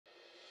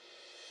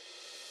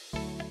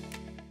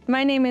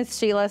My name is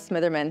Sheila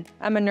Smitherman.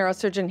 I'm a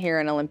neurosurgeon here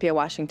in Olympia,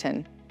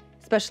 Washington,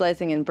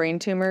 specializing in brain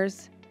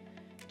tumors,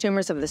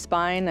 tumors of the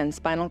spine and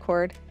spinal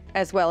cord,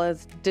 as well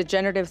as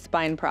degenerative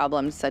spine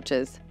problems such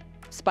as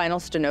spinal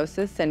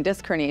stenosis and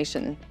disc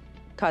herniation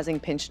causing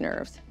pinched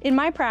nerves. In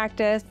my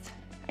practice,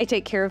 I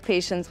take care of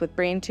patients with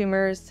brain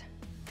tumors,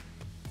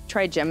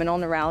 trigeminal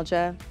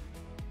neuralgia,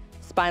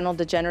 spinal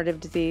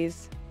degenerative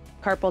disease,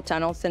 carpal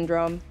tunnel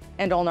syndrome,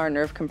 and ulnar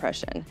nerve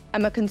compression.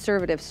 I'm a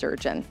conservative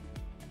surgeon.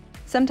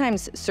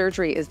 Sometimes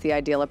surgery is the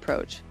ideal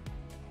approach,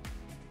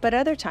 but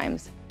other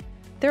times,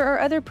 there are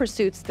other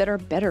pursuits that are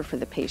better for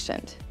the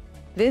patient.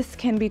 This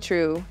can be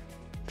true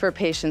for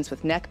patients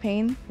with neck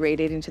pain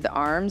radiating to the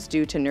arms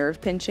due to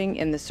nerve pinching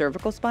in the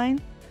cervical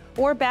spine,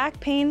 or back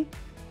pain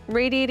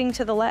radiating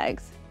to the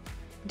legs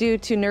due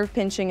to nerve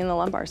pinching in the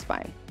lumbar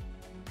spine.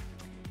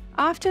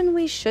 Often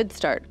we should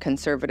start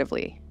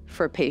conservatively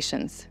for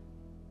patients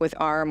with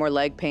arm or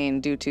leg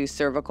pain due to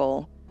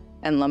cervical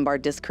and lumbar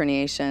disc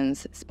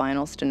herniations,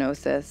 spinal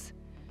stenosis,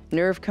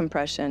 nerve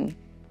compression,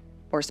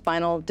 or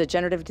spinal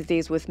degenerative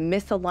disease with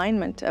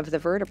misalignment of the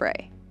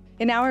vertebrae.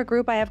 In our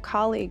group, I have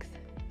colleagues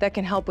that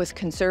can help with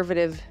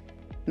conservative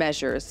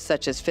measures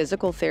such as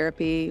physical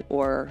therapy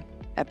or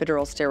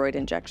epidural steroid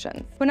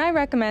injections. When I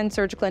recommend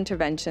surgical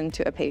intervention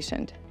to a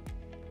patient,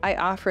 I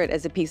offer it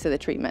as a piece of the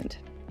treatment.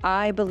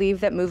 I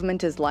believe that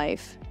movement is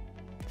life,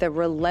 the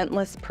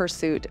relentless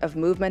pursuit of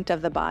movement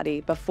of the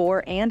body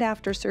before and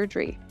after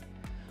surgery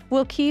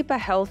will keep a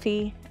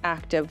healthy,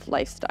 active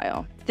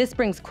lifestyle. This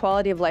brings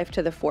quality of life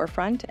to the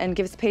forefront and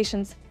gives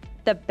patients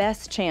the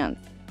best chance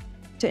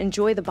to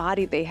enjoy the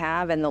body they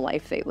have and the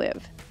life they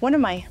live. One of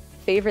my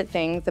favorite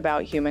things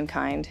about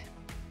humankind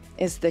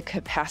is the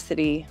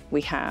capacity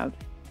we have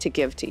to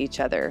give to each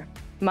other.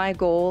 My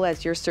goal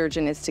as your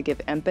surgeon is to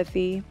give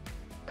empathy,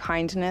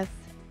 kindness,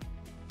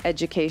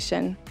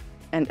 education,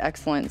 and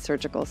excellent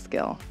surgical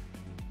skill.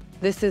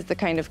 This is the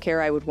kind of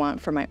care I would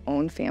want for my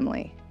own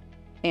family,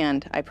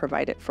 and I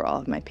provide it for all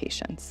of my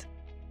patients.